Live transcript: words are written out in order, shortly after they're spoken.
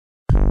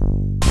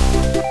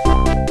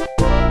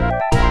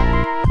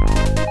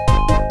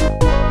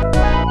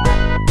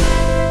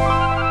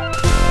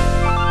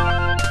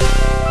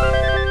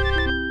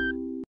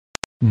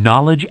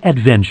Knowledge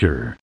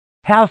Adventure.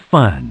 Have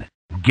fun.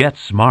 Get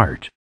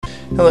smart.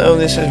 Hello,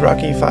 this is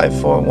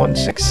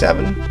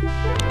Rocky54167,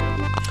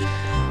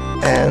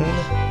 and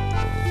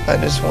I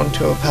just want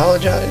to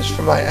apologize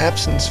for my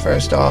absence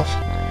first off.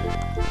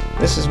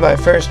 This is my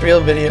first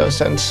real video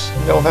since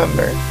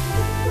November,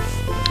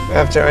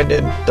 after I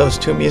did those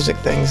 2 music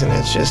things, and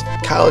it's just,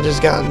 college has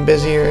gotten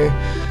busier.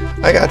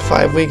 I got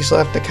 5 weeks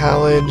left of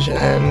college,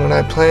 and when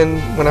I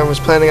was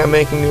planning on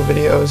making new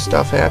videos,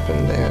 stuff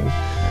happened, and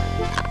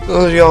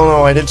as you all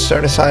know, I did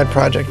start a side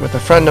project with a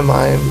friend of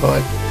mine,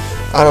 but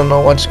I don't know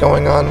what's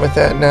going on with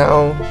that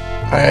now.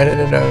 I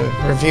edited a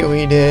review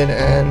he did,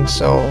 and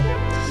so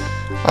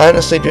I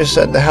honestly just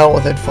said the hell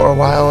with it for a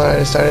while, and I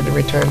decided to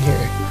return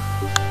here.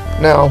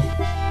 Now,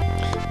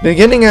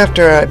 beginning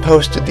after I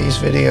posted these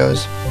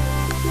videos,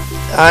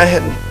 I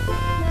had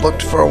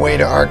looked for a way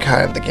to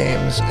archive the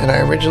games, and I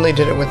originally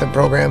did it with a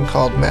program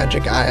called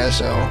Magic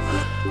ISO,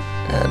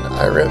 and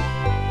I ripped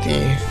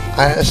the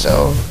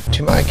ISO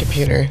to my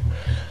computer.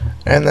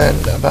 And then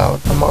about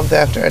a month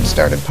after I'd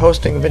started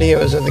posting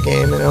videos of the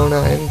game in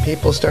 2009,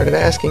 people started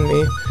asking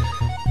me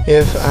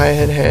if I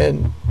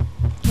had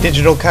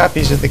digital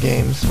copies of the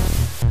games.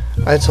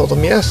 I told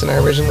them yes, and I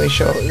originally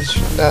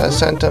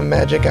sent them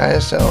Magic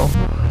ISO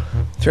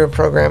through a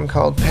program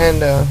called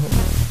Panda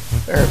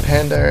or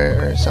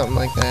something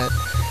like that.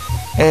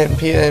 And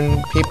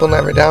people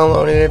never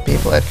downloaded it,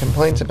 people had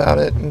complaints about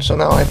it, and so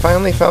now I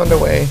finally found a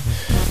way.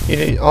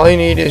 All you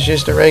need is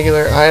just a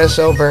regular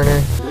ISO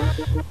burner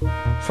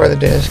for the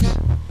discs.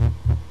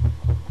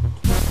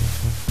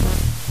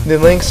 The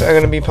links are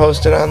going to be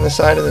posted on the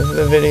side of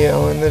the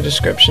video in the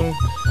description,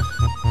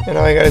 and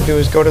all you got to do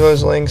is go to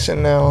those links,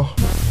 and now,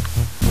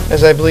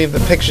 as I believe the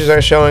pictures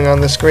are showing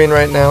on the screen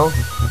right now,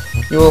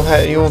 you will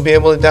be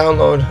able to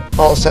download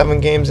all 7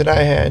 games that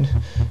I had: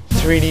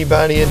 3D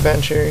Body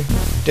Adventure,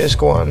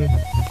 Disc 1,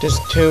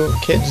 Disc 2,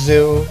 Kids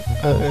Zoo,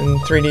 and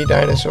 3D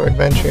Dinosaur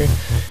Adventure,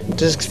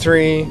 Disc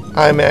 3,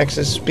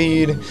 Imax's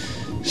Speed,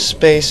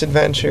 Space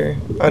Adventure,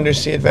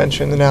 Undersea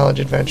Adventure, and the Knowledge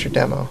Adventure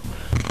demo.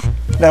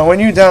 Now, when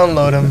you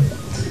download them,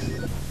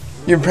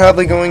 you're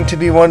probably going to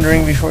be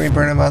wondering before you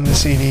burn them on the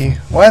CD,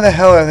 why the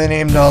hell are they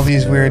named all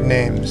these weird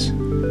names?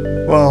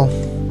 Well,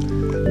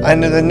 I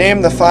know they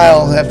named the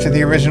files after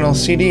the original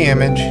CD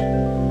image,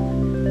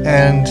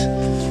 and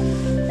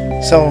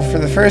so for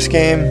the first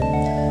game,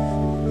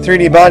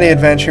 3D Body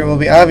Adventure will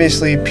be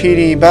obviously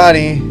PD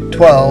Body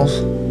 12.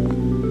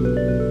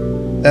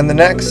 Then the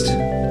next,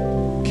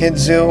 Kids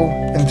Zoo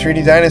and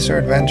 3D Dinosaur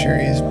Adventure,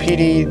 is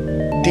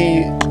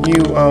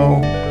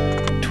PDDUO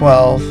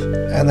 12,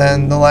 and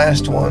then the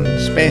last one,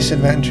 Space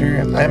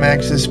Adventure,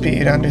 Imax's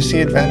Speed,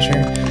 Undersea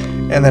Adventure,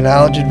 and the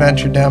Knowledge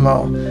Adventure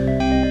demo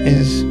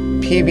is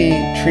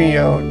PB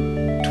Trio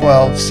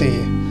 12C.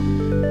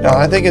 Now,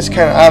 I think it's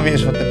kind of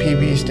obvious what the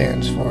PB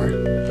stands for.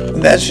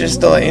 That's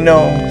just to let you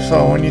know,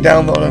 so when you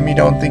download them, you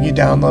don't think you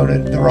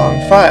downloaded the wrong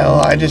file.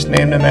 I just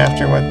named them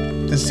after what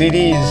the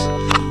CDs,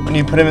 when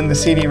you put them in the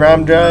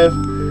CD-ROM drive,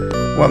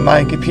 what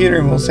my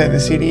computer will say the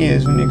CD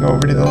is when you go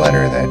over to the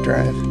letter of that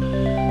drive.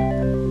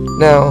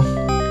 Now,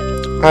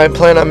 I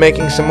plan on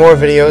making some more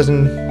videos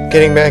and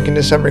getting back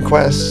into some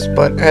requests,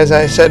 but as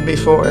I said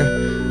before,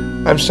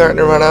 I'm starting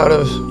to run out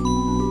of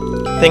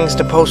things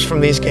to post from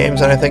these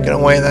games, and I think in a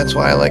way that's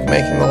why I like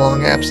making the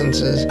long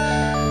absences.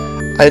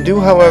 I do,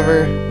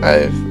 however,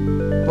 I've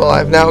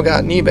now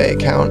got an eBay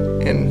account,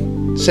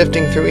 and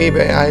sifting through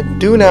eBay, I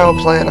do now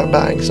plan on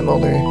buying some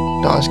older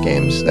DOS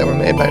games that were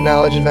made by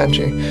Knowledge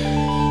Adventure.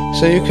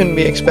 So you can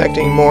be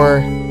expecting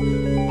more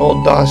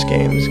old DOS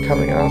games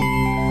coming up.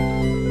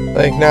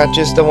 Like, not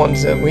just the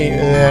ones that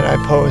I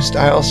post.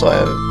 I also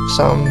have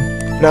some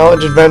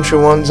Knowledge Adventure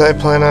ones I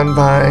plan on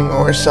buying,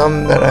 or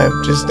some that I've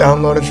just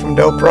downloaded from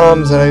dope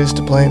ROMs that I used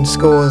to play in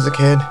school as a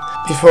kid,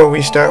 before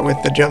we start with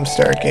the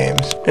Jumpstart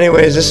games.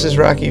 Anyways, this is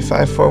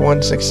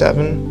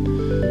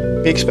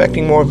Rocky54167. Be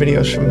expecting more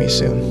videos from me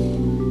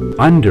soon.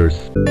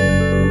 Undersea